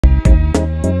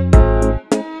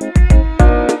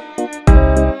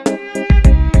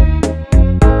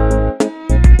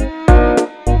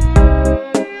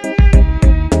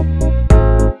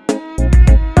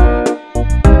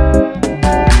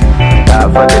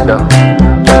the door.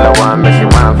 Tell her one, make she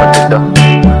wine for the door.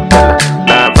 Tell her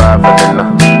 9-5 for the no.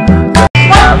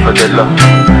 9 for the low.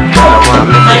 Tell her one,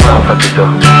 make she wine for the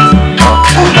door.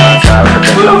 9-5 for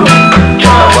the low.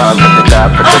 Tell her one, make she die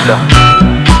for the door.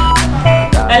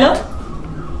 Hello?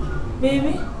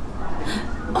 Baby?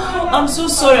 Oh, I'm so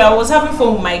sorry. I was having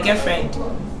fun with my girlfriend.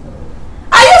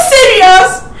 Are you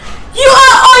serious? You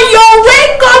are on your way,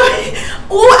 come.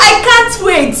 Oh, I can't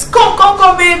wait.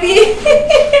 Come, baby.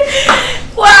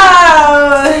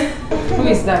 Wow. Who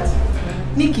is that?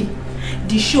 Nikki,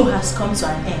 the show has come to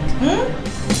an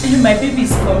end. My baby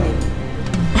is coming.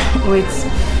 Wait.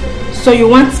 So you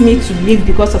want me to leave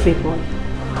because of a boy?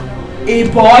 A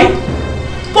boy?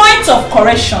 Point of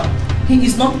correction. He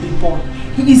is not a boy.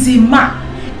 He is a man.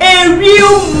 A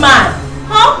real man.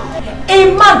 Huh? A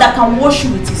man that can wash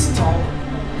you with his tongue.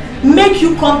 Make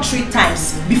you come 3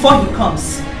 times before he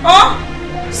comes. Huh?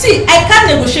 See, I can't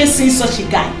negotiate seeing such a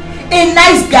guy. A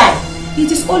nice guy.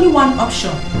 It is only one option.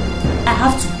 I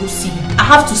have to go see him. I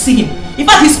have to see him. In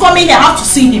fact, he's coming here. I have to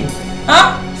see him.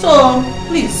 Huh? So,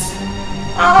 please.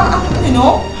 You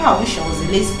know, I wish I was a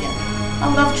lesbian. I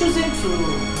would have chosen to...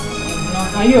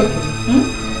 Are you okay?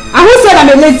 And who said I'm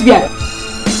a lesbian?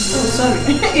 Oh, sorry.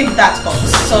 If that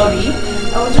comes, sorry.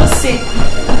 I will just say...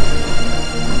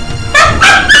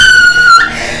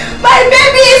 My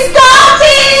baby is coming!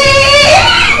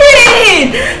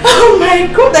 Oh my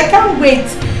God, I can't wait.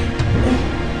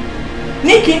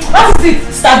 Nikki, what is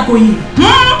it? Start going.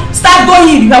 Start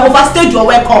going. You have overstayed your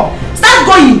welcome. Start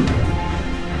going.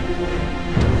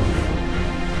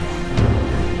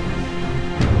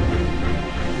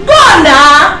 Go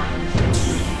now.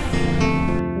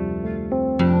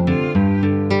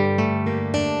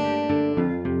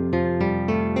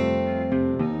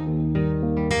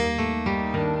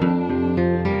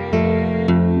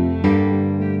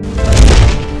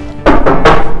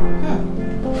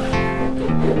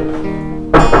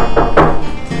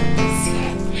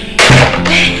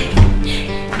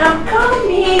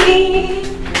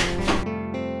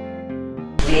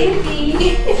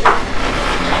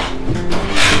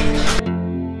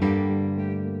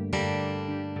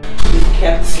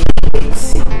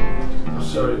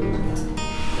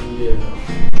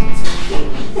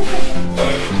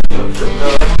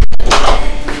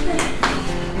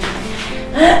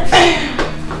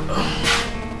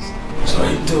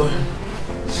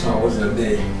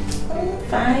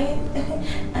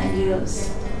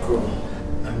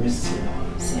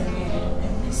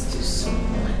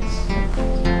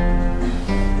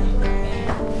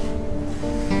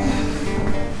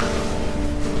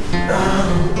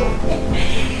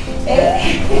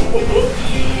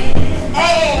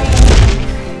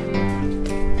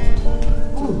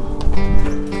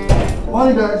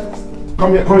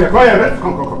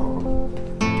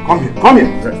 Come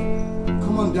here.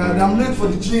 Come on, Dad. I'm late for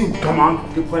the gym. Come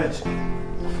on, keep quiet.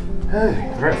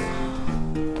 Hey, rest.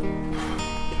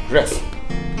 Rest.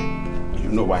 You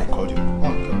know why I called you? Oh,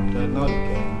 God, Dad, not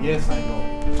again. Yes, I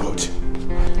know. Good.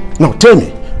 Now, tell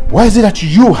me, why is it that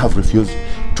you have refused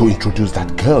to introduce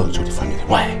that girl to the family?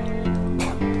 Why?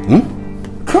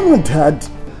 Come on, Dad.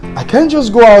 I can't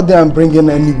just go out there and bring in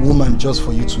any woman just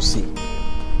for you to see.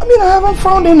 I mean, I haven't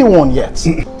found anyone yet.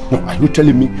 No, are you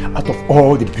telling me out of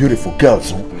all the beautiful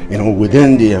girls,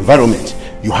 within the environment,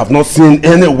 you have not seen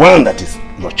anyone that is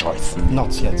your choice?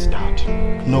 Not yet, Dad.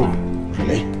 No.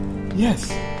 Really? Yes.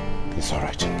 It's all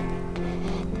right.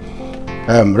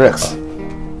 Rex,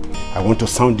 I want to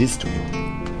sound this to you.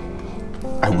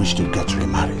 I wish to get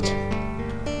remarried.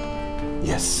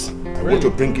 Yes. I want to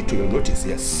bring it to your notice,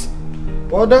 yes.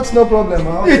 Well, that's no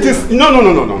problem. It is... No.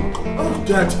 Oh,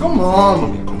 Dad, come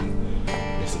on. Come.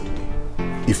 Listen to me.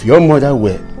 If your mother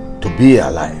were to be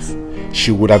alive,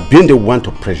 she would have been the one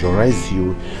to pressurize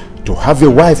you to have a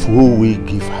wife who will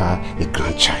give her a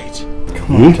grandchild.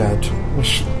 Come on, Dad.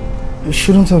 You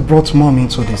shouldn't have brought Mom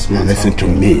into this matter. Listen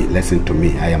to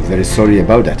me. I am very sorry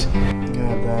about that.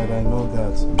 Yeah, Dad, I know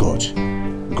that. Good.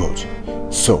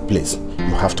 So, please,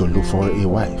 you have to look for a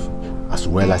wife, as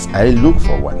well as I look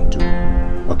for one too.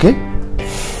 Okay?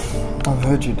 I've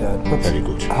heard you, Dad. But very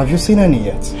good. Have you seen any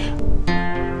yet?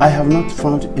 I have not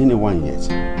found anyone yet.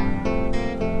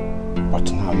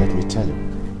 But now let me tell you,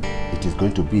 it is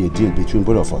going to be a deal between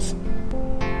both of us.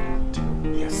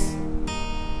 Yes.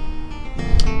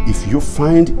 If you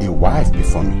find a wife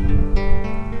before me,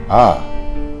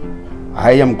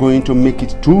 I am going to make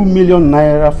it 2 million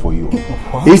naira for you.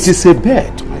 What? It is a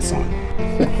bet, my son.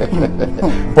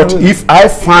 But if I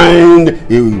find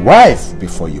a wife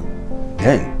before you,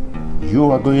 then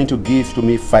you are going to give to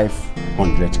me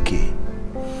 500k.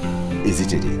 Is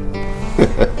it a deal?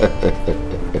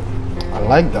 I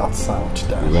like that sound,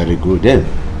 Dad. Very good then.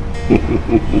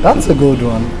 That's a good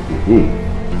one.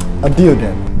 A deal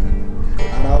then.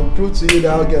 And I'll prove to you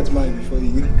that I'll get mine before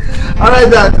you. Alright,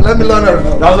 Dad, let me learn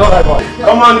around. That's all right, boy.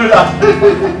 Come on, do that.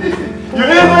 You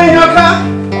didn't go in your car?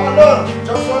 Oh, no,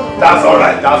 just one. That's all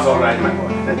right, my boy.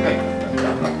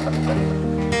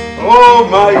 Oh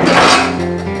my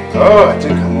God. Oh, I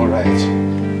think I'm all right.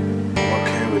 I'm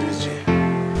okay with this, G.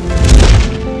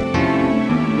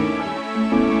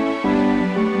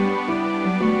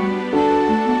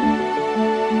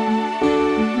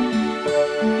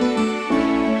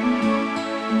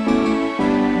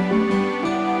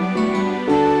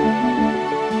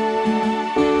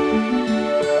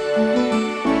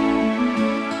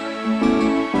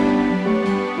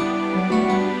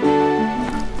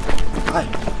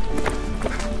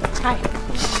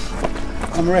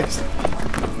 I'm Rex.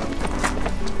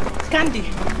 Candy.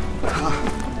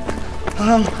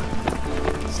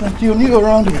 It's like you're new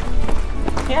around here.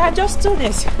 Yeah, I just do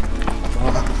this.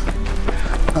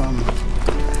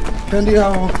 Candy, I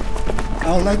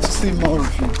would like to see more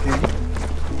of you, okay?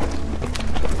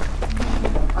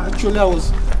 Actually, I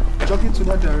was jogging to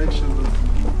that direction, but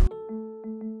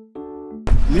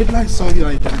immediately I saw you,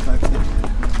 I identified you.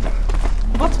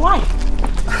 But why?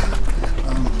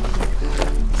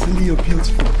 Cindy, you're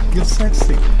beautiful, you're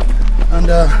sexy,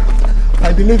 and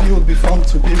I believe you will be fun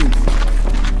to be with.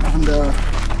 And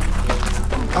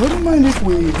I wouldn't mind if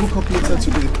we hook up later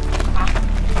today.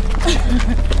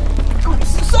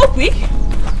 So quick?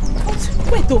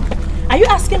 Wait though, are you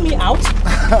asking me out?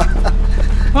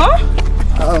 Huh?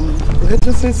 Let's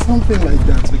just say something like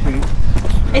that, okay?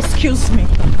 Excuse me.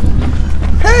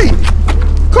 Hey!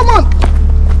 Come on!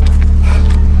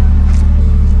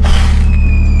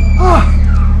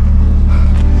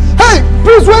 Hey!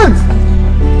 Please wait!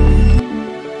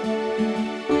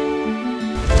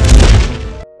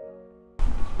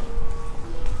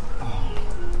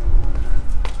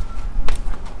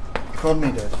 You called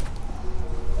me, Dad.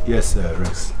 Yes,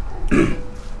 Rex.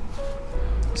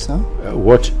 So?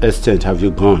 What extent have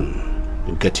you gone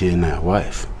in getting a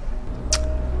wife?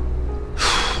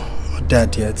 Not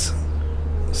that yet.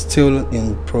 Still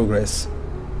in progress.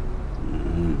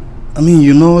 I mean,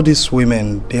 you know these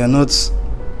women, they're not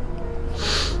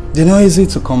easy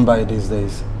to come by these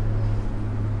days.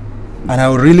 And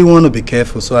I really want to be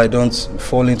careful so I don't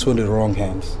fall into the wrong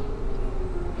hands.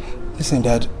 Listen,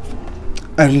 Dad,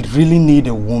 I really need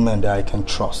a woman that I can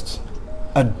trust.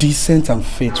 A decent and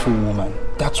faithful woman.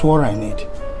 That's what I need.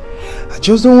 I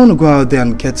just don't want to go out there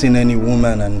and get in any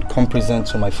woman and come present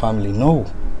to my family. No.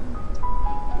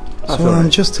 That's So I'm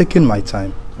just taking my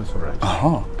time. That's all right.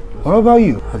 What about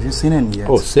you? Have you seen any yet?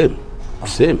 Oh, same.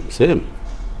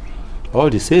 All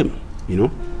the same, you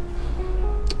know.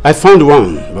 I found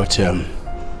one, but it's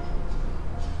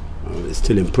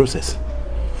still in process.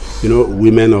 You know,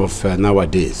 women of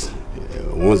nowadays,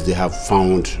 once they have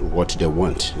found what they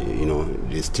want, you know,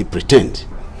 they still pretend.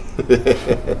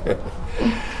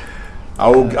 I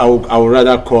would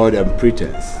rather call them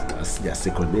pretense as their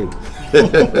second name.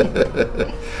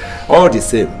 All the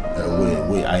same,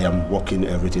 I am working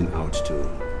everything out to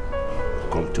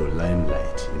come to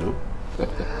limelight, you know.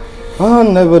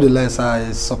 Nevertheless,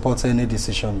 I support any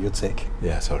decision you take.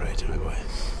 Yeah, it's all right, my boy.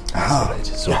 It's all right.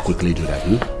 So quickly do that.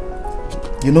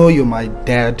 You know you're my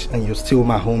dad and you're still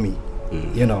my homie.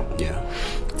 You know. Yeah.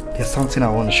 There's something I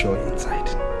want to show you inside.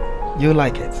 You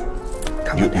like it?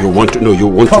 You want to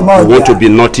be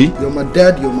naughty? You're my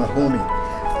dad, you're my homie.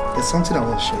 There's something I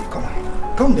want to show you. Come on.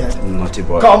 Come, Dad. Naughty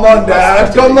boy. Come on,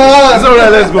 Dad. Come on. It's all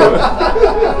right, let's go.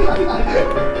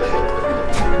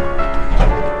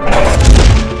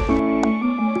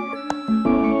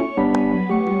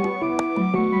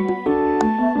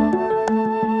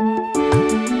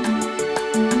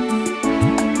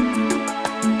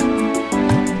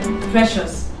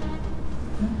 Precious,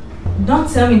 don't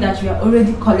tell me that you are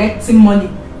already collecting money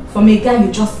from a guy you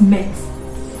just met.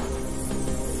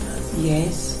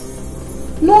 Yes.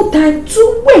 No time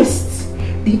to waste.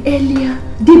 The earlier,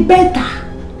 the better.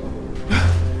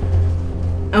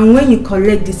 And when you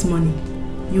collect this money,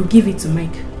 you give it to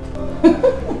Mike.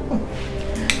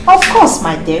 Of course,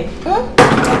 my dear.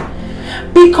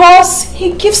 Because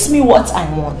he gives me what I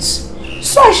want.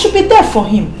 So I should be there for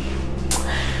him.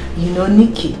 You know,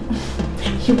 Nikki,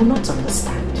 he will not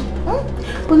understand.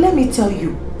 But let me tell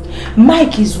you,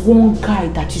 Mike is one guy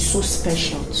that is so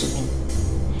special to me.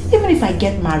 Even if I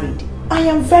get married, I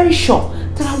am very sure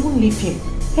that I won't leave him.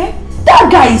 Eh? That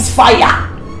guy is fire!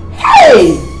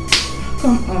 Hey!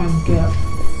 Come on, girl.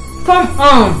 Come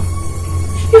on.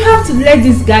 You have to let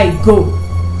this guy go.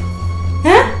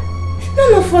 Huh?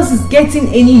 None of us is getting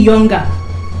any younger.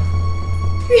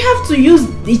 We have to use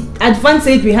the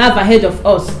advantage we have ahead of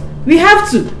us. We have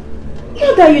to.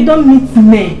 Not that you don't meet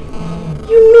men.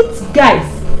 You meet guys.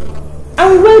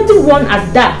 And wealthy one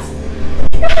at that.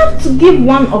 You have to give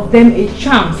one of them a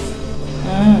chance.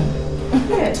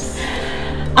 Yes.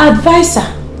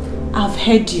 Advisor, I've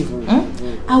heard you.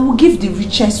 I will give the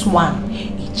richest one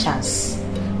a chance.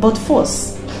 But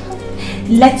first,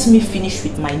 let me finish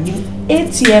with my new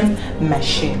ATM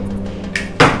machine.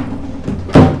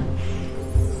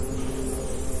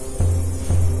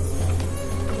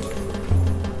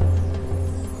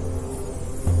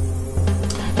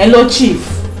 Hello, Chief.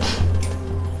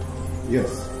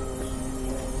 Yes.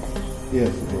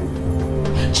 Yes.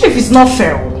 Chief, it's not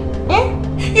fair.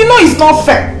 You know it's not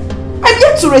fair. I'm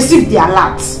yet to receive the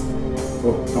alert.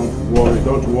 Oh,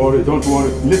 don't worry.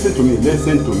 Listen to me.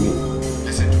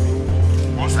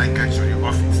 Once I get to the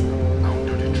office, I will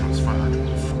do the transfer at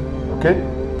once. Okay?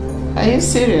 Are you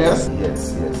serious?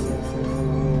 Yes.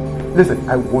 Listen,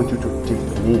 I want you to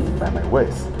take me by my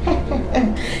words.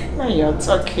 Now you're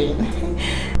talking.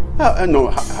 No,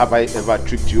 have I ever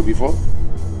tricked you before?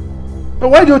 But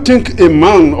why do you think a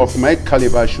man of my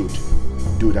caliber should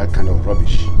do that kind of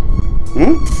rubbish?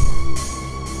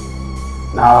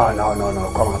 No,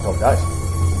 come out of that.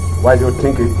 Why do you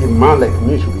think a man like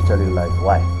me should be telling lies?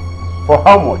 Why? For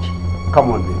how much?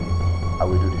 Come on, baby. I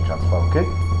will do the transfer, okay?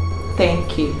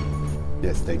 Thank you.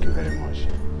 Yes, thank you very much.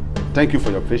 Thank you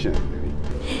for your patience, baby.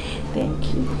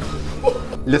 Thank you.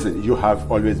 Listen, you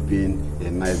have always been a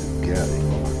nice girl.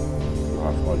 You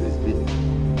have always been.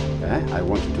 I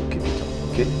want you to keep it up,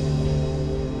 okay?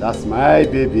 That's my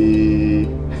baby.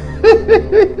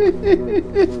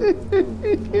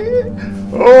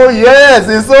 Oh yes,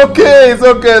 it's okay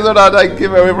so that I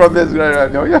keep away from this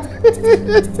right now. Yeah.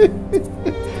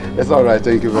 It's all right.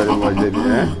 Thank you very much, baby.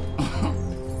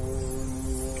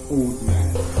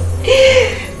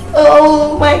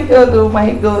 Oh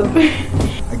my God.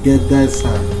 I get that,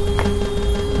 son.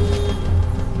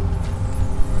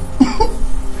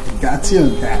 Got you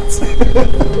on that.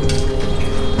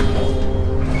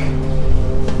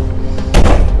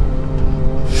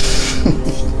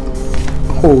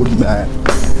 Old man.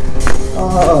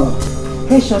 Oh.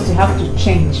 Precious, you have to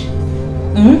change.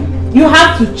 You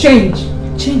have to change.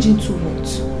 Change into what?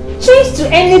 Change to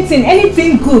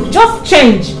anything good. Just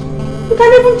change. You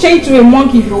can even change to a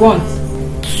monkey if you want.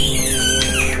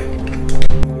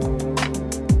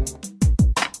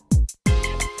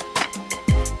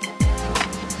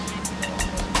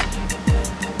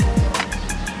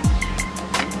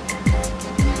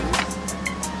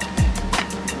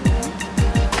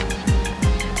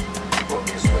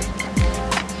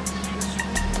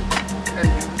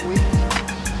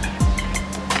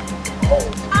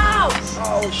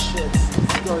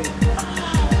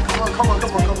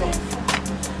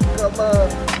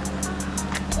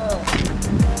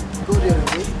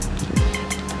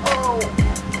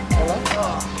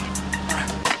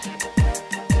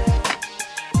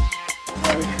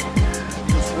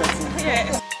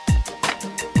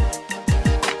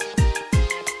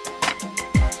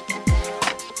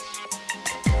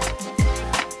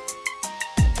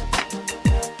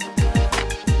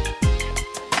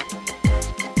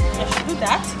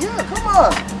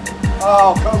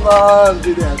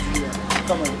 Do that.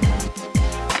 Come on.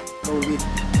 Go with me.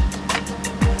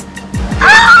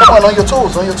 Come on your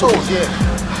toes, yeah.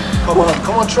 Come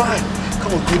on, try.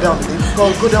 Come on, go down, baby.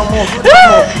 Go down more.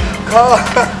 Come on.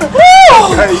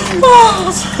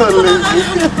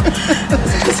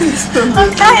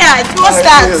 I'm tired. What's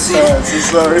that? I'm so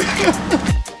sorry.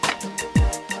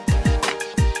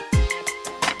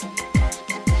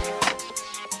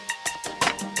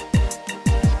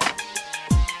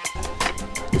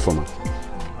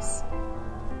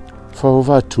 For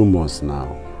over 2 months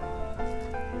now,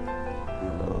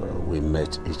 we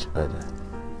met each other.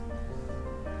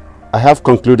 I have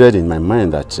concluded in my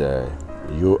mind that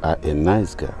you are a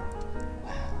nice girl.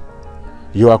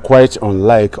 You are quite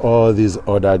unlike all these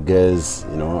other girls,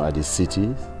 at the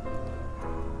city,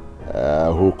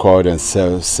 who call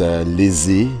themselves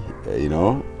Lizzie,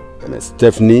 and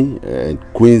Stephanie, and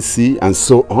Quincy, and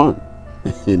so on,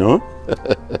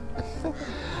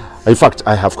 In fact,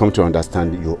 I have come to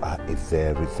understand you are a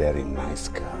very, very nice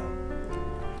girl.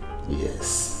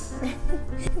 Yes.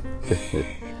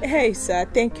 Hey, sir.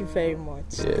 Thank you very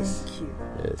much. Yes. Thank you.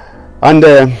 Yes. And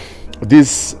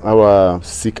this, our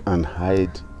seek and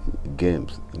hide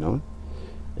games,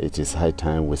 it is high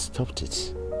time we stopped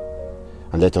it.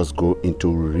 And let us go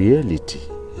into reality,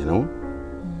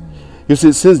 You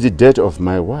see, since the death of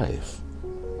my wife,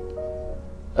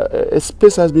 a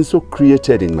space has been so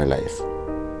created in my life.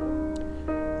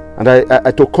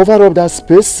 And to cover up that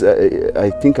space, I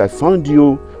think I found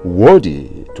you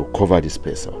worthy to cover the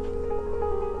space up.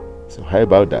 So how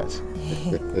about that?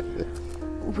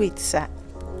 Wait, sir.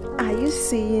 Are you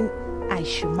saying I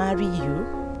should marry you?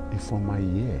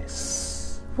 Ifeanyi,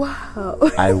 yes. Wow.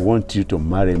 I want you to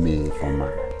marry me, Ifeanyi.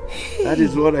 That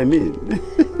is what I mean.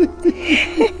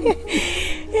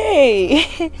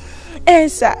 Hey,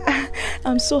 sir,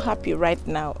 I'm so happy right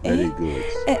now. Very good.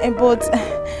 But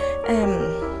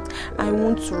I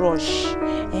won't rush.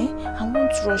 I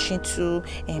won't rush into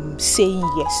saying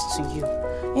yes to you.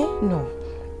 No.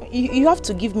 You have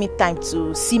to give me time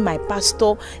to see my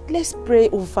pastor. Let's pray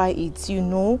over it, you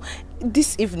know.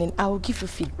 This evening, I will give you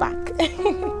feedback.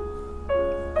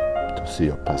 To see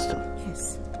your pastor?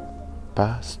 Yes.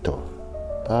 Pastor.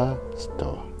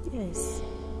 Yes.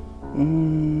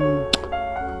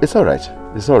 It's all right.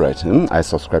 It's all right. I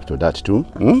subscribe to that too.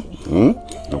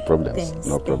 No problems. Thanks,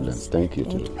 no problems. Thank you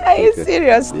too. Are you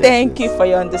serious? Yes, Thank you for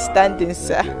your understanding,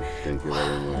 sir. Thank you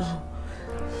very much.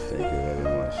 Thank you very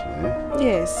much.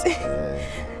 Yes.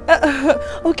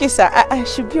 Okay, sir. I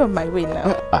should be on my way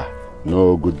now.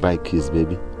 No goodbye kiss,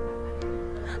 baby.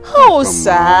 Oh, Come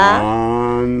sir.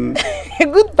 on.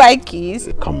 Goodbye kiss.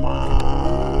 Come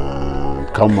on.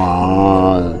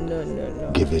 No.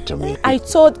 Give it to me. I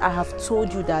thought I have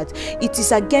told you that it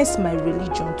is against my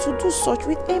religion to do such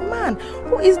with a man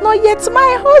who is not yet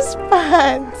my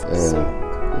husband. It's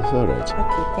all right.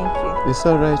 Okay, thank you. It's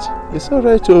all right. It's all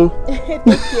right, oh. Take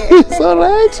care. It's all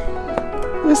right.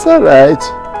 It's all right.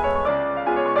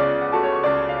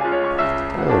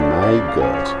 Oh my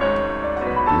God.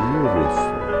 Beautiful.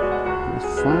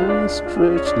 Fine,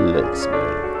 straight legs, babe.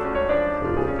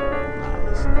 Oh,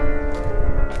 nice.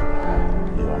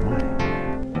 You are mine.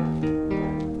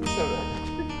 It's all right.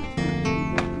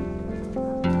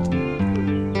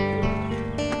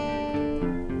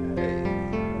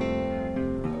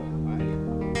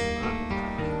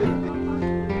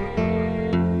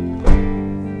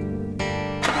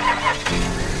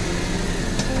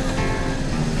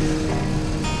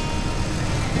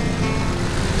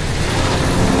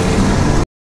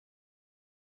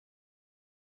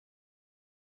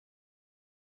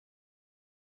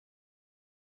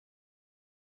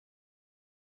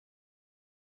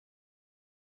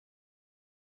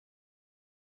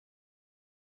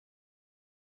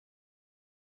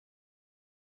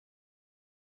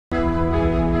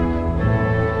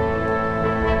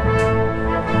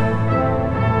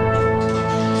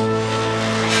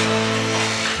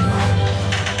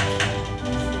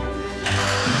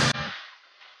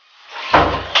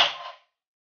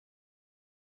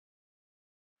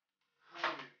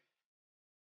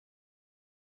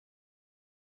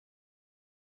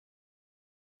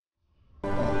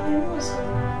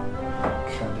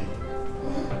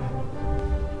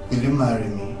 Will you marry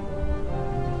me?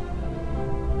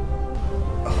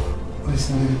 Oh,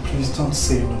 listen, baby, please don't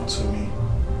say no to me.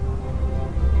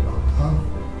 Huh?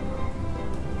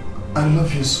 I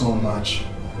love you so much.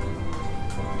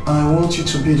 I want you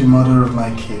to be the mother of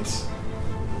my kids.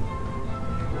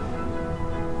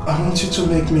 I want you to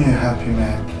make me a happy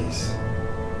man, please.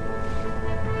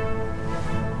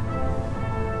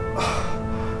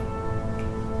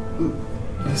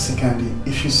 Listen, Candy,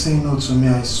 if you say no to me,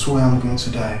 I swear I'm going to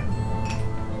die.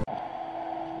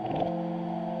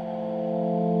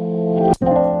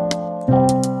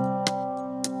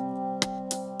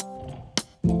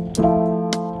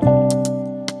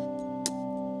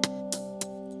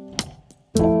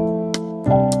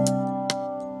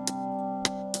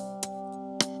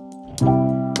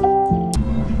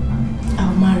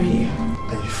 I'll marry you.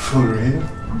 Are you for real?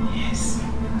 Yes.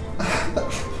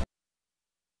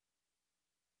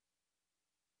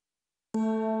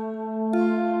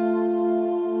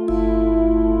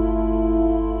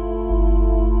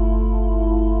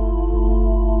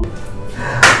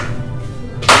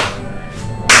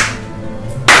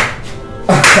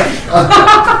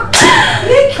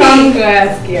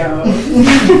 Congrats, girl.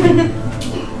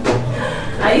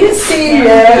 Are you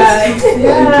serious?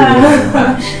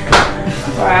 Yeah.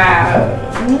 Wow.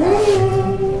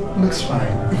 Looks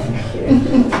fine.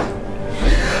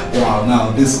 Wow,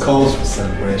 now this calls for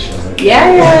celebration. Okay? Yeah.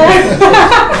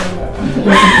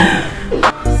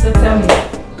 So tell me,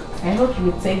 I hope you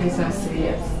will take this one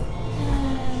serious.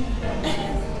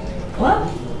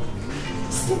 Well,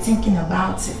 still thinking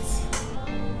about it.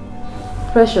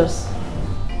 Precious,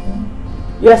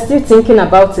 you are still thinking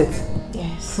about it?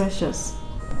 Yes. Precious.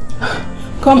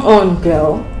 Come on,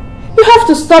 girl. You have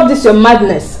to stop this, your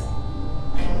madness.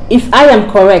 If I am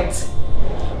correct,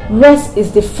 Rex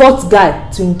is the fourth guy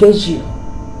to engage you.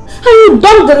 And you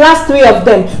dumped the last three of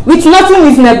them with nothing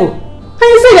reasonable. And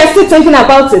you say you're still thinking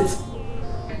about it.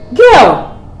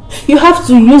 Girl, you have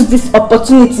to use this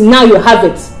opportunity now you have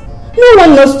it. No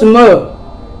one knows tomorrow.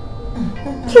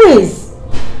 Please.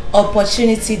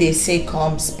 Opportunity, they say,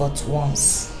 comes but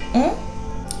once.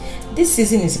 This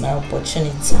season is my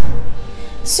opportunity.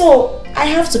 So I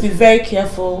have to be very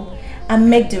careful and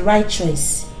make the right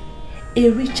choice. A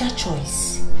richer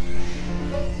choice.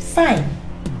 Fine.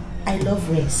 I love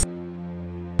Rex.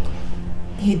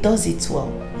 He does it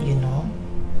well, you know.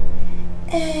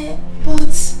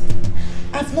 But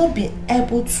I've not been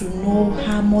able to know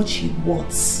how much he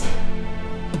wants.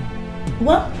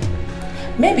 Well,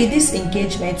 maybe this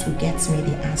engagement will get me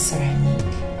the answer I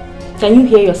need. Can you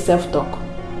hear yourself talk?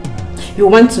 You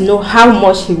want to know how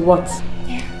much he wants?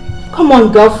 Yeah. Come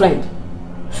on, girlfriend.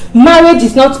 Marriage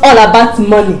is not all about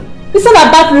money. It's all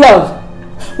about love.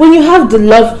 When you have the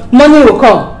love, money will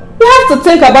come. You have to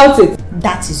think about it.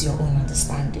 That is your own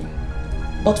understanding.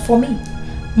 But for me,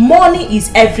 money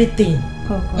is everything.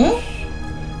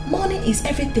 Money is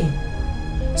everything.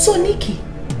 So Nikki,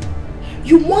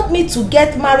 you want me to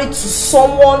get married to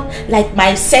someone like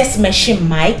my sex machine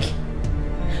Mike?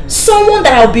 Someone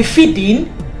that I'll be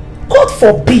feeding? God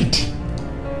forbid.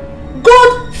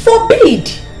 God forbid.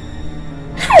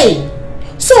 Hey,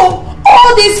 so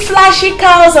all these flashy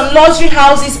cars and luxury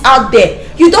houses out there,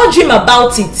 you don't dream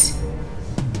about it.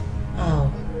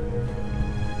 Oh.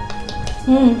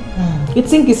 You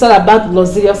think it's all about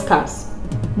luxurious cars?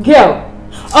 Girl,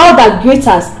 all that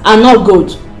glitters are not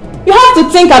good. You have to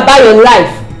think about your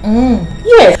life.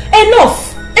 Yes.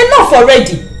 Enough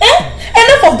already.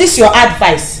 Enough of this your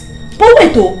advice. But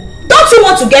wait don't you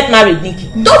want to get married, Nikki?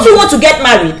 Don't you want to get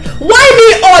married? Why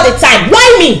me all the time?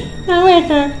 Why me? Wait,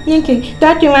 Nikki,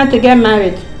 don't you want to get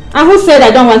married? And who said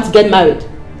I don't want to get married?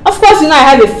 Of course you know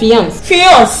I have a fiance.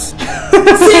 Fiance?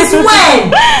 Since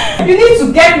when? You need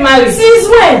to get married. Since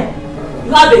when?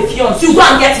 You have a fiance. You go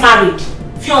and get married.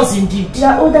 Fiance indeed. You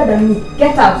are older than me.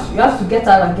 Get out. You have to get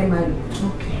out and get married.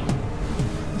 Okay.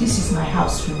 This is my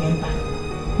house, remember?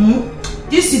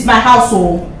 This is my house,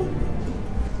 oh.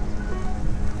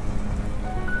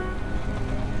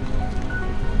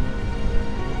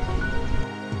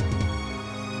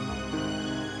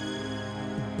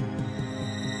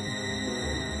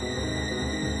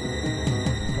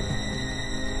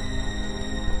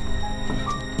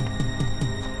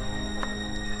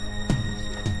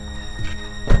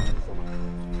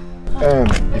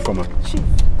 Ifeanyi,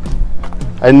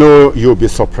 I know you'll be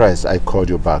surprised I called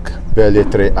you back. Barely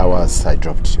 3 hours I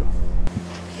dropped you.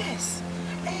 Yes,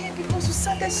 because you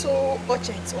sounded so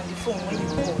urgent on the phone when you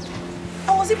called.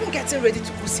 I was even getting ready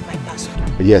to go see my pastor.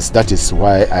 Yes, that is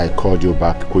why I called you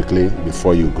back quickly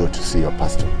before you go to see your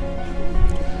pastor.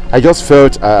 I just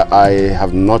felt I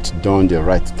have not done the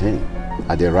right thing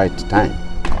at the right time.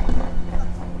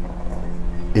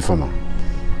 Ifeanyi.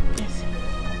 Yes.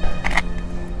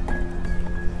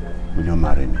 Will you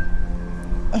marry me?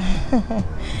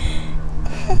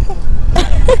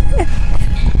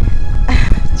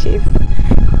 Chief,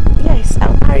 yes,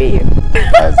 I'll marry you.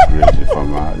 That's great,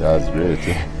 Ifeanyi. That's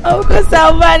great. Of course,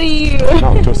 I'll marry you.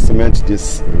 Now, to cement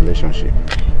this relationship,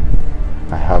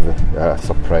 I have a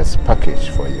surprise package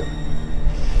for you.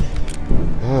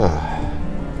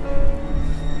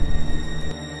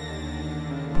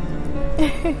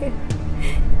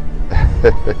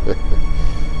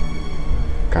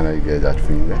 Can I get that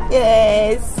finger?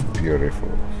 Yes. Beautiful.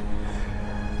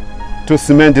 To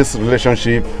cement this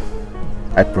relationship,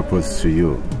 I propose to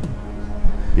you,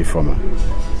 Ifeanyi.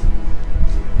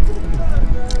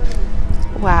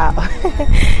 Wow.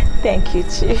 Thank you,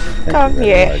 Chief. Come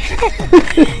here.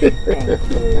 Thank you.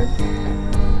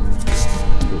 This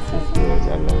is good.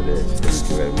 I love this. Thank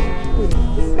you very much.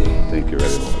 Thank you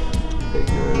very much. Thank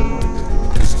you very much.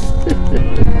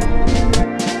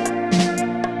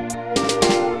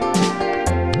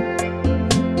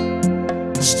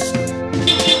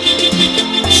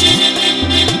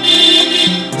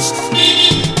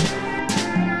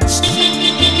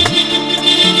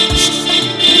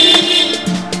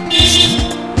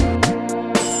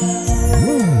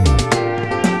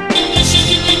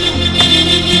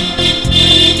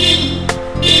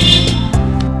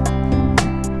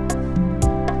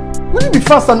 Will you be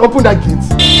fast and open that gate?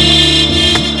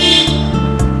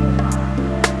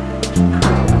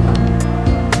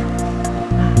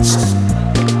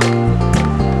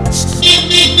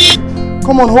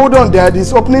 Come on, hold on, Dad.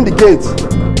 He's opening the gate.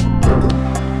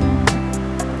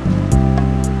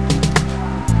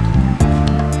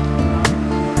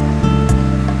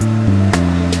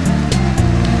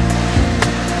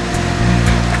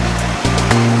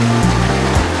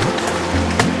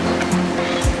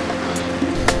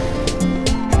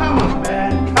 Come on, man.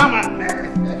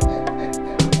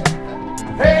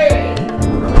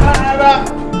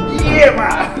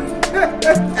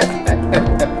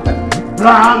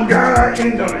 brown girl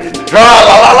in the rain. Tra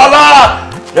la la la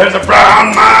la. There's a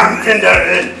brown man in the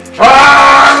rain. Tra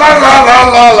la la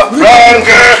la la la. Brown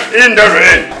girl in the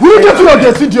rain. Will you get to your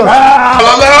decision? La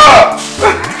la la.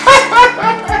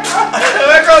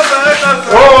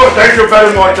 Oh, thank you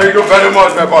very much. Thank you very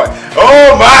much, my boy.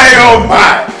 Oh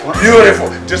my. Beautiful.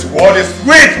 This world is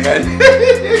sweet, man.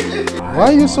 Why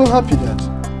are you so happy, Dad?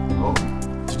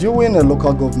 Did you win a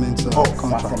local government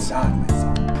contract?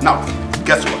 Now,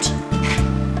 guess what?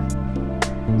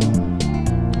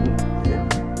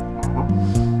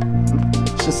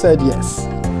 She said yes.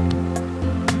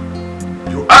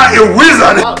 You are a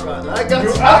wizard. You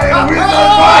are a wizard,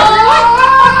 man.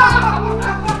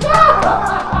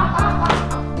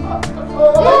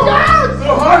 So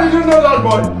how did you know that,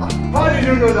 boy? How did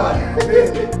you know that?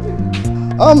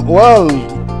 Well,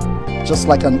 just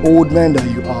like an old man that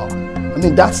you are. I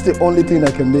mean, that's the only thing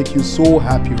that can make you so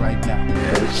happy right now.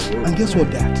 Yes. And guess what,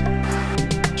 Dad?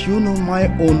 Do you know my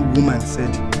own woman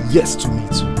said yes to me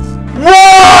too?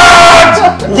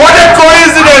 What? What a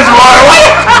coincidence, boy!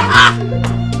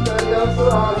 I'm so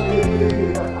happy.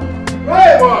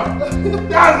 Hey, boy!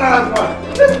 That's not fun.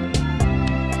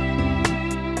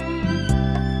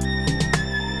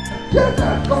 Yeah,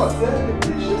 Dad, come on,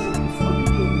 celebration.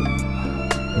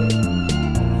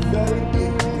 Very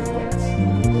big event.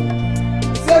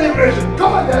 Celebration!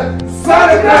 Come on, Dad!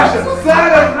 Celebration!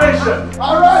 Celebration!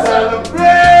 Alright!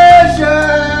 Celebration!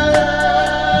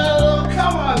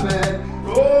 Come on, man!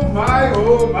 Oh my,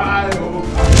 oh my, oh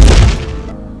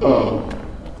my.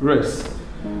 Grace,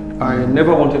 I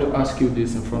never wanted to ask you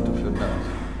this in front of your dad.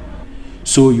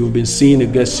 So you've been seeing a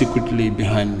girl secretly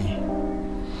behind me.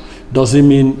 Does it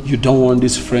mean you don't want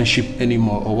this friendship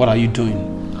anymore, or what are you doing?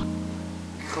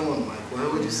 Come on, Mike. Why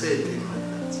would you say a thing like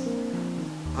that?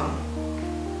 Huh?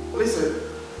 Listen.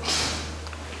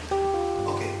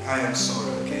 Okay, I am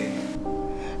sorry, okay?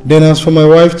 Then as for my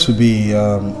wife to be,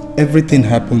 everything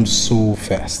happened so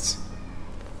fast.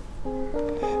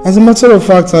 As a matter of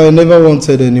fact, I never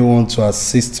wanted anyone to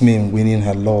assist me in winning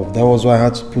her love. That was why I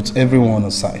had to put everyone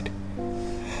aside.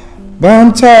 But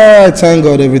I'm tired. Thank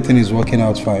God everything is working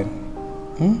out fine.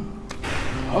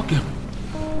 Okay.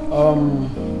 I'm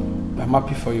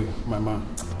happy for you, my man.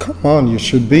 Come on, you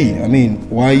should be. I mean,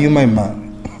 why are you my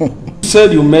man? You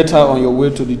said you met her on your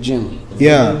way to the gym.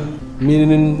 Yeah.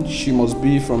 Meaning she must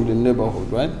be from the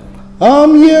neighborhood, right?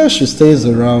 Yeah, she stays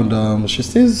around. She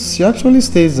actually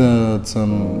stays at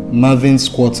Marvin's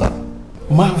quarter.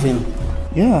 Marvin?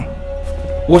 Yeah.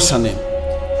 What's her name?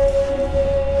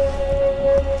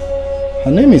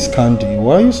 Her name is Candy.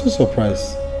 Why are you so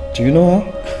surprised? Do you know her?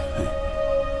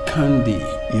 Candy?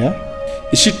 Yeah.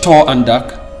 Is she tall and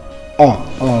dark? Oh,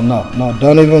 no,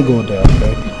 don't even go there,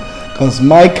 okay? Because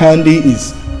my Candy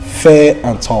is fair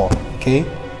and tall, okay?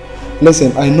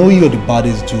 Listen, I know you're the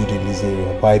baddest dude in this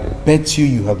area, but I bet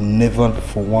you have never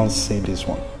for once said this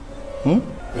one.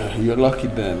 You're lucky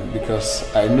then, because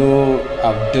I know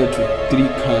I've dealt with 3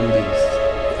 Candies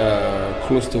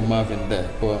close to Marvin there,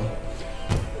 but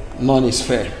none is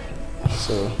fair,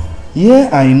 so... Yeah,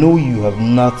 I know you have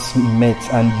not met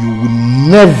and you will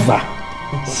never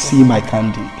see my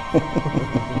Candy.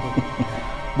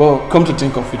 But come to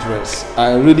think of it, Rex,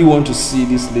 I really want to see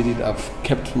this lady that have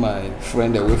kept my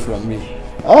friend away from me.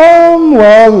 I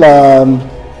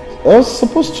was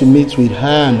supposed to meet with her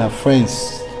and her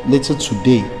friends later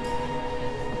today.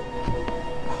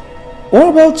 What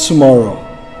about tomorrow?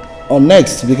 Or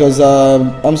next? Because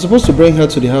I'm supposed to bring her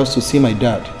to the house to see my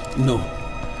dad. No.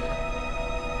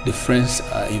 The friends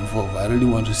are involved. I really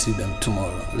want to see them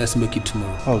tomorrow. Let's make it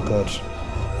tomorrow. Oh God.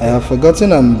 I have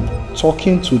forgotten I'm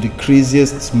talking to the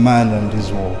craziest man in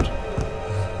this world.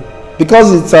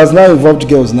 Because it has now involved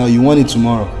girls now, you want it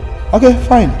tomorrow. Okay,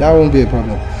 fine. That won't be a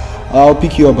problem. I'll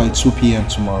pick you up by 2 p.m.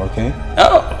 tomorrow, okay?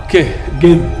 Oh, okay.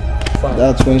 Again. Fine.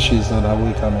 That's when she's not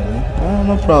awake, I mean. Oh,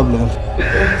 no problem.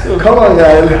 So, come on,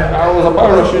 guys. I was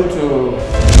about rushing to...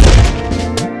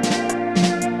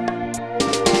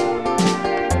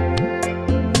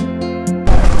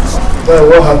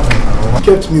 What happened? You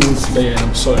kept me waiting. Yeah,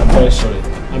 I'm sorry. I'm very sorry.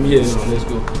 I'm here now. Let's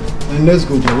go. And let's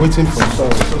go. They're waiting for you.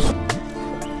 Sorry.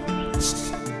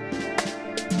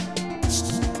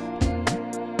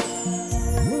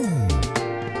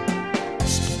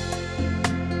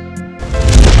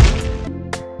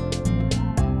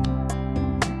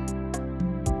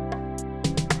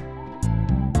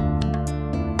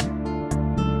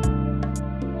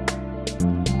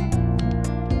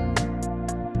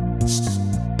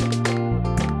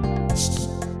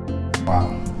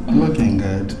 Looking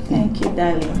good. Thank you,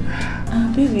 darling.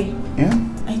 Baby. Yeah?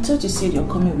 I thought you said you're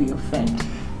coming with your friend.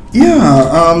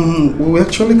 Yeah, we were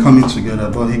actually coming together,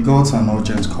 but he got an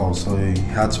urgent call, so he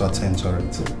had to attend to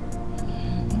it.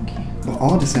 Okay. But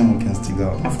all the same, we can still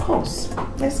go. Of course.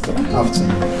 Let's go. Have to.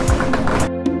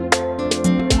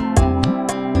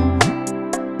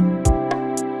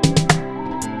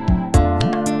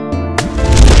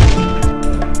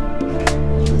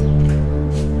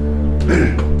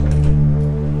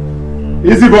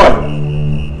 Easy boy!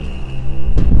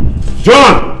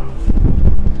 John!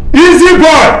 Easy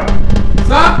boy!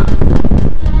 Sir?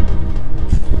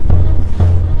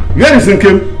 Where is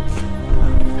Kim?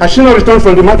 Has she not returned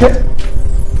from the market?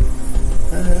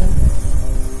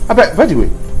 By the way,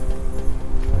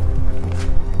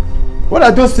 what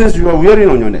are those things you are wearing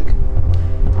on your neck?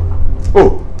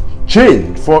 Oh,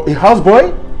 chain for a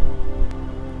houseboy?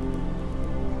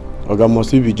 Oga,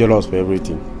 must you be jealous for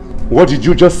everything? What did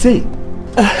you just say?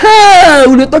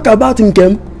 Will they talk about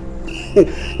Nkem?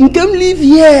 Nkem live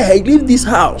here, he live this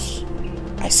house.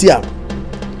 I see her.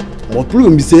 But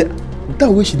problem be say, that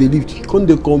way she dey live, she come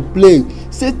dey complain.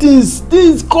 Say things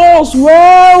cost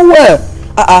well.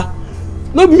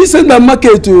 No be me send my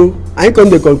market o. I ain't come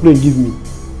dey complain give me.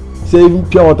 Say even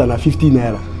pure water na 50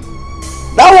 naira.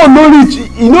 That one no reach,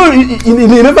 you know,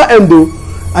 it never end though.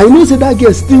 I know say that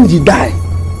girl stingy die.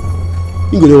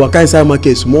 You go dey waka inside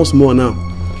market small now.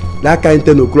 That kind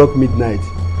 10 o'clock midnight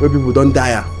where people don't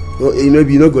tire. You know,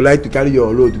 you no go like to carry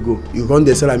your load to go. You come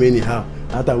dey sell am anyhow.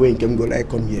 After when Nkem go like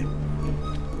come here.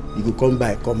 You go come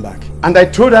back. And I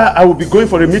told her I would be going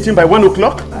for a meeting by 1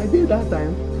 o'clock. I did that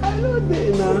time. I know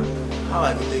day now. How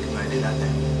I go take my day that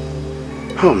time?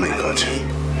 Oh my God.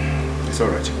 It's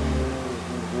alright.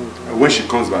 When she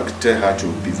comes back, tell her to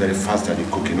be very fast at the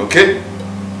cooking, okay?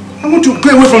 I want to go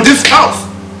away from this house.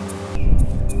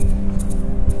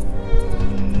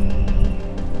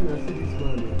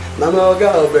 Now my oga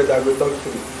I go talk to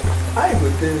you. I go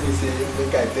tell you say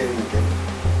make I tell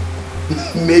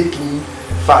you make him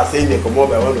fast saying they come up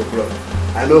by 1 o'clock.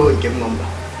 I know Nkem number.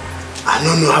 I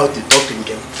don't know how to talk to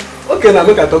Nkem. Okay, now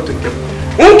make I talk to Nkem.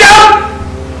 Nkem!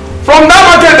 From that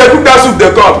market they cook that soup they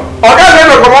come. Oga say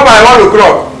they come up by 1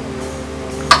 o'clock.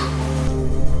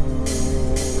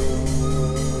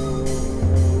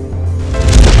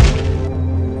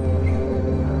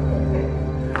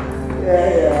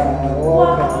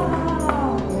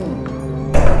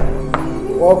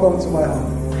 Welcome to my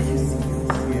home.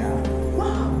 Yeah.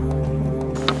 Wow.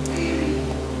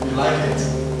 You like it?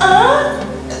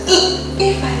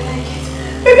 If I like it,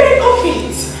 maybe I love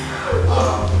it.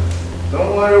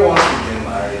 Don't worry, once we get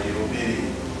married, you will be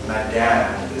my dad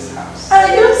in this house. Are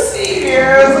you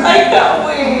serious? I can't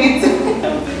wait.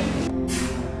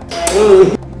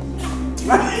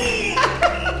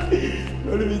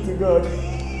 Glory be to God.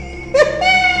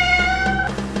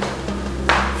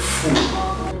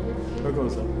 Welcome,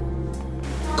 sir.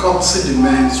 Courtesy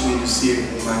demands when you see a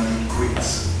woman you greet.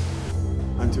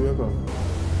 Auntie, welcome.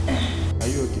 Are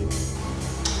you okay?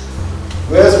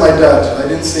 Where's my dad? I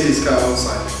didn't see his car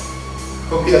outside.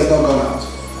 Hope he has not gone out.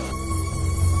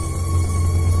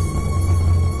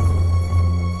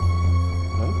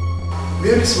 Huh?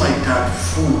 Where is my dad?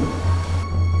 Fool.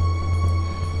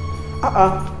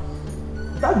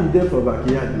 That be there for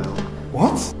backyard now.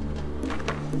 What?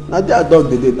 Now their dog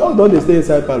they did. Dog don't they stay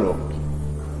inside parlor.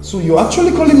 So you're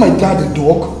actually calling my dad a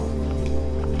dog?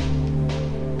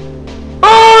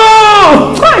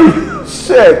 Oh!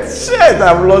 Shit,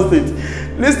 I've lost it.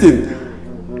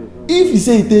 Listen, if you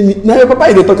say you tell me, now your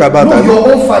papa they talk about no, that.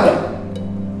 your own father.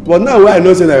 But now why I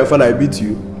know say na your father I beat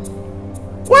you?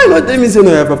 Why not tell me say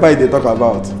na your papa they talk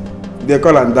about? They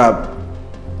call am dab.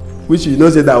 Which you know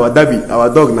say that our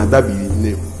dog na Dabby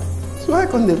name. So why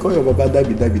can't they call your papa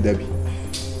Dabby?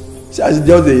 See as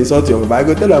just dey insult your papa, I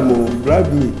go tell am, oh,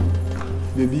 grab me,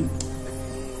 baby.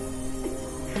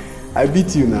 I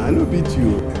beat you now, I no beat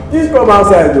you. This come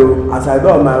outside though, as I do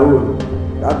on my own.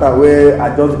 That time wey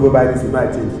I just go buy this in my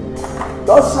change.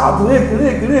 Just shout, rake,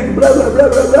 blah,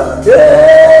 blah.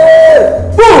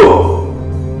 Yeah!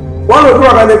 Boom! 1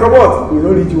 o'clock and they come out. We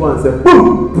don't reach you and say,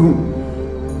 boom!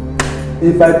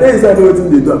 If I tell you say I know wetin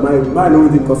dey do, my know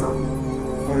wetin cause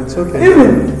am. It's okay.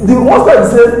 Even the one time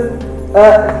say,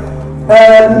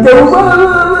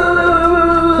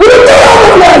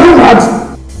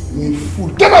 You fool.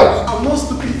 Get out! I'm not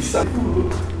stupid.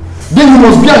 Then you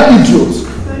must be an idiot.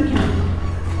 Thank you.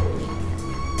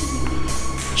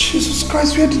 Jesus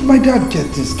Christ, where did my dad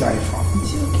get this guy from?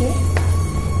 Is he okay?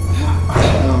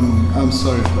 I'm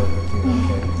sorry for everything.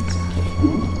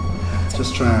 Okay.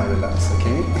 Just try and relax,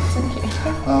 okay? It's okay.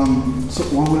 So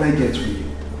what will I get for you?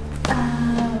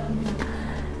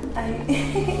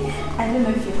 I I don't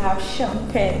know if you have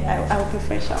champagne. I would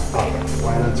prefer champagne.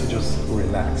 Why don't you just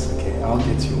relax, okay? I'll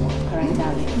get you one. Alright,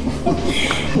 darling.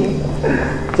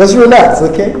 Just relax,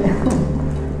 okay?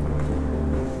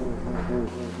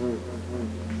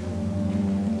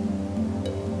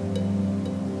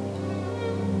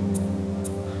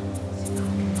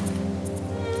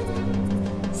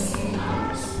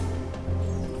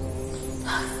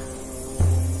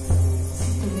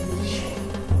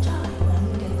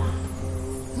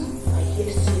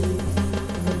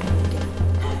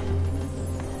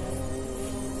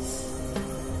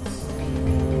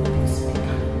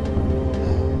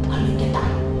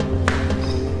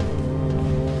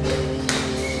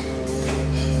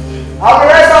 I'll be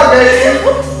right back, baby.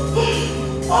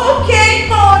 Okay,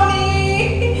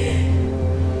 honey.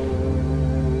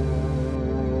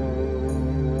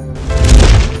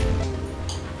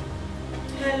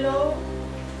 Hello.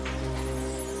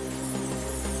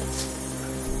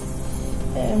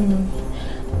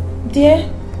 Dear,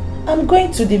 I'm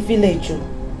going to the village.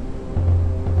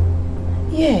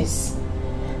 Yes.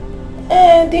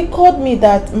 They called me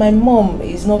that my mom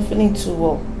is not feeling too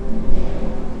well.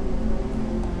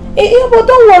 Yeah, but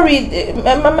don't worry.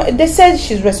 They said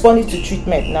she's responding to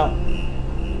treatment now.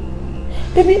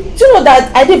 Baby, do you know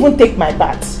that I didn't even take my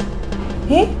bath?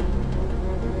 Eh?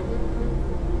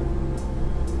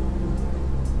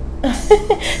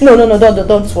 No,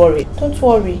 don't worry. Don't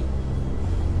worry.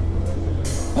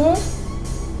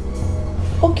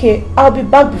 Okay, I'll be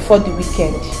back before the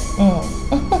weekend.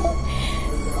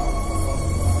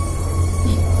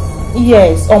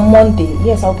 Yes, on Monday.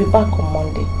 Yes, I'll be back on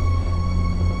Monday.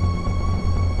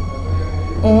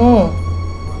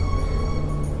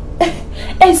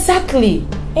 Exactly.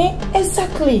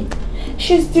 Exactly.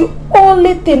 She's the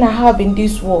only thing I have in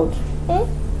this world.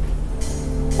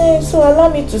 So allow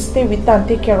me to stay with her and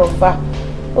take care of her.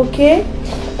 Okay?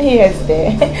 Yes,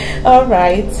 there.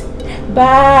 Alright.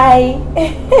 Bye.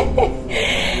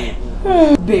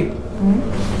 Babe,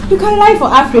 you can lie for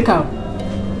Africa.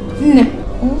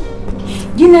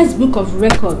 Guinness Book of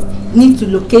Records need to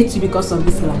locate you because of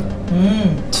this lie.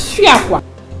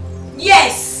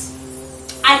 Yes,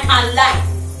 I can lie.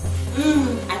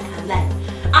 I can lie.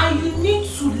 And you need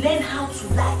to learn how to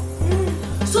lie.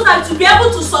 So that to be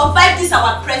able to survive this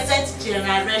our present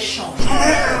generation.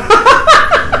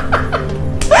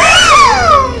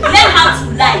 Learn how to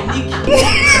lie, Nikki.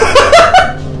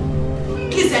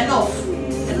 Please, enough.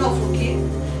 Enough, okay?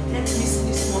 Let me see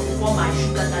this one before my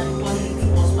sugar that you turn into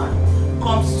husband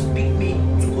comes to pick me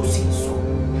to go see his son.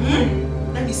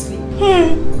 Let me sleep.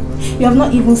 You have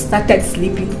not even started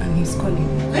sleeping and he's calling.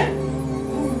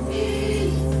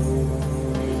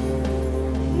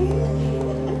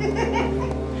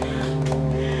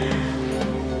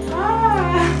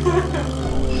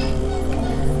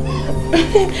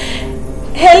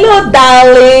 Hello,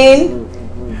 darling.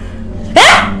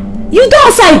 You go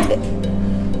outside.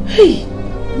 Hey.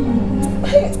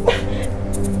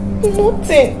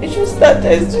 Nothing. It's just that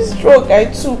there's this drug I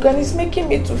took and it's making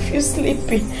me to feel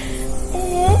sleepy.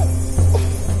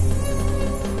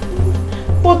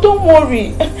 But don't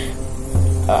worry.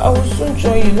 I will soon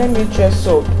join you. Let me dress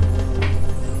up.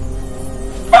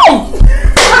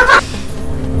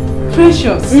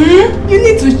 Precious. You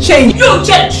need to change. You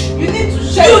change. You need to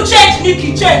change. You change,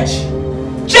 Nikki. Change.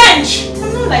 Change.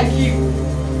 I'm not like you. You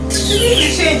need to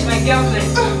change, my girlfriend.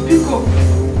 Pico.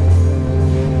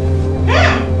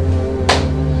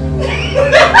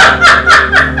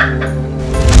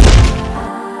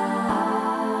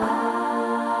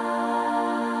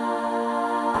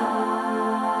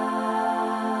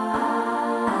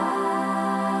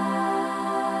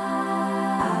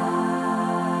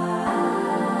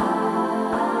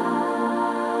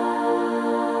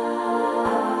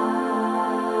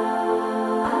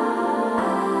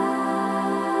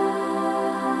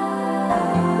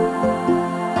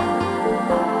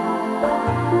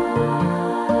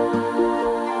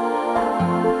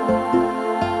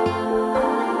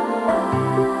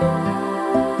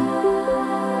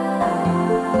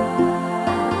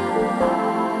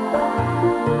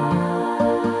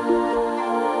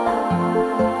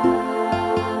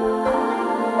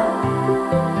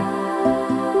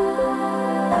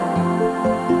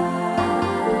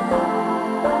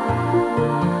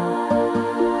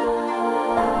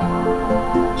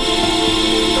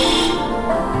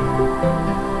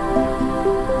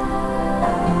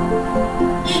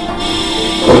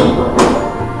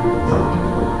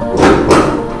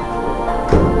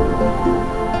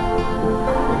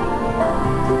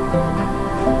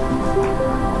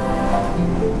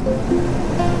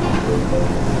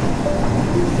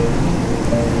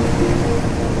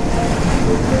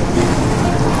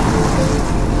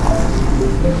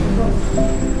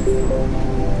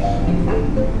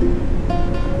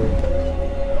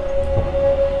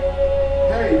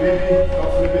 Hey, baby, come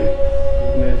sleep. You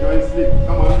can enjoy sleep.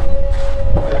 Come on.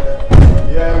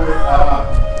 Here we are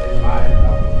in my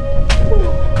house.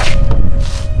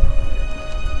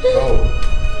 Oh,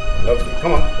 lovely.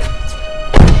 Come on.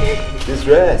 Just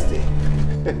rest.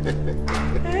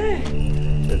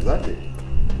 Exactly.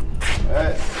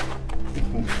 Yes.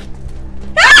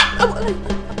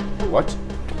 What?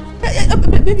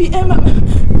 Baby,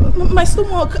 my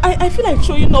stomach, I feel like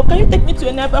throwing up. Can you take me to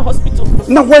another hospital?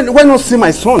 Now, why not see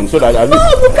my son so that at least...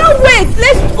 No, we can't wait.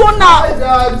 Let's go now. Hi,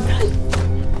 Dad.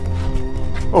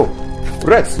 Oh,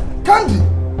 Rex. Candy.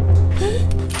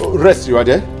 Oh, Rex, you are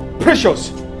there?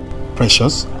 Precious.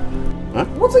 Precious? Huh?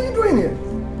 What are you doing here?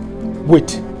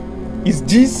 Wait, is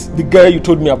this the guy you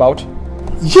told me about?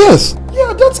 Yes.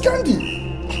 Yeah, that's Candy.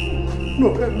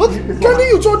 No, but Candy,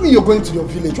 you told me you're going to your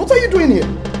village. What are you doing here?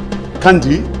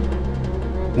 Candy?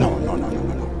 No.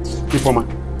 Ifeanyi.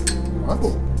 What?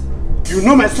 You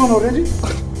know my son already?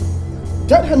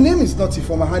 Dad, her name is not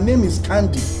Ifeanyi. Her name is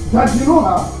Candy. Dad, you know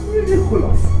her?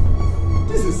 Ridiculous.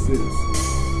 This is serious.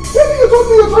 Candy, you told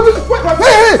me. Wait.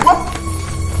 Hey! What?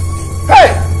 Hey!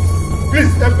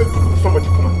 Please, somebody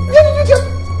come on. Where did you take?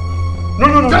 No.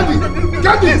 Candy!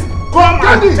 Please, come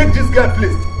and take this guy,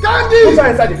 please. Candy! Put her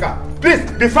inside the car. Please,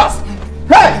 be fast.